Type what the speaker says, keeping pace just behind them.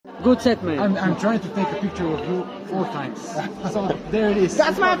Good set, man. I'm trying to take a picture of you 4 times. So there it is.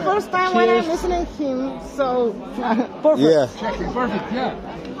 That's my first time when I'm listening to him, so... Perfect. Yeah. Checking, perfect, yeah.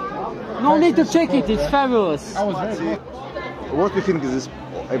 No need to check it, it's fabulous. I was very good. What do you think is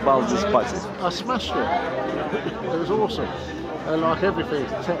about this party? I smashed it. It was awesome. I like everything.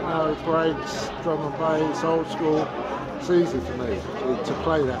 Techno, breaks, drum and bass, old school. It's easy for me to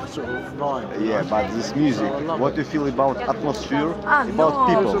play that sort of vibe. Yeah, but this music, So what do you feel about atmosphere, Ah, about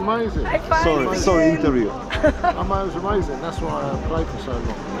no. It was people? amazing. Sorry, interview. It was amazing. That's why I played for so long.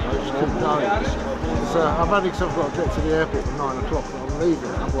 I just keep going. I've only got to get to the airport at 9 o'clock, but I'm leaving.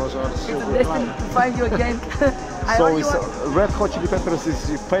 Otherwise, I'd still be playing. To find you again. So Red Hot Chili Peppers is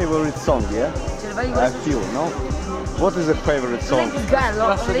your favorite song, yeah? I feel, no? What is a favorite song?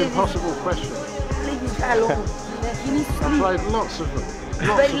 That's an impossible question. I played lots of them.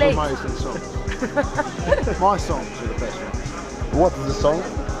 Lots of amazing songs. My songs are the best ones. What is the song?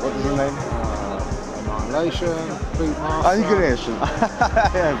 What is the name? Annihilation, Beatmaster. Annihilation.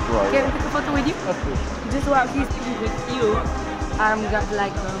 Yeah, right. Can I take a photo with you? Just while he's speaking with you, I'm got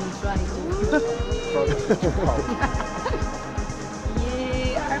like trying to.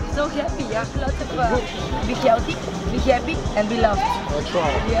 Yeah, I'm so happy. I have lots of be healthy, be happy, and be loved. I try.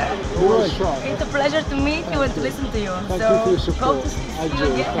 Yeah. Always try. It's a pleasure to meet you and to listen to you. Thank you for your support. Hope to see I you do.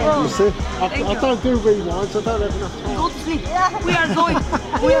 again. You see, I don't do reminds. I don't have enough time. Go to sleep. We are going.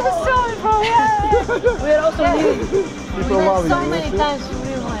 We are sorry, bro. Yeah. We are also new. People love So you. many times to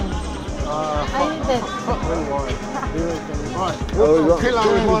rewind. I need that. Rewind. Right. Oh, we got- Pillow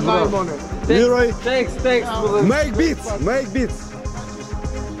with my name on it. Leeroy, Thanks. make beats, make beats.